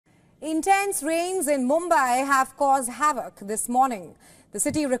Intense rains in Mumbai have caused havoc this morning. The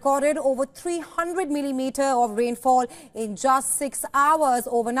city recorded over 300 millimeters of rainfall in just 6 hours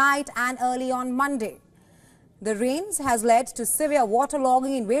overnight and early on Monday. The rains has led to severe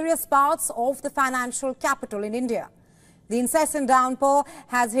waterlogging in various parts of the financial capital in India. The incessant downpour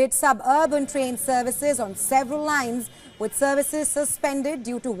has hit suburban train services on several lines, with services suspended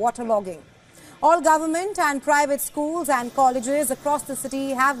due to waterlogging. All government and private schools and colleges across the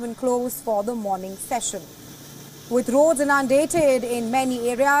city have been closed for the morning session. With roads inundated in many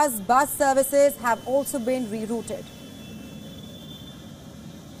areas, bus services have also been rerouted.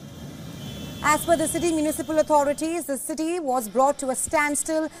 As per the city municipal authorities, the city was brought to a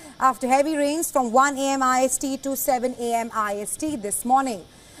standstill after heavy rains from 1 a.m. IST to 7 a.m. IST this morning.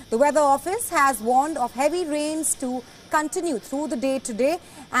 The Weather Office has warned of heavy rains to continue through the day today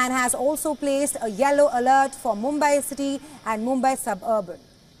and has also placed a yellow alert for Mumbai city and Mumbai suburban.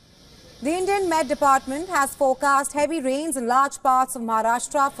 The Indian Met Department has forecast heavy rains in large parts of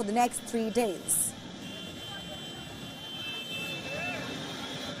Maharashtra for the next 3 days.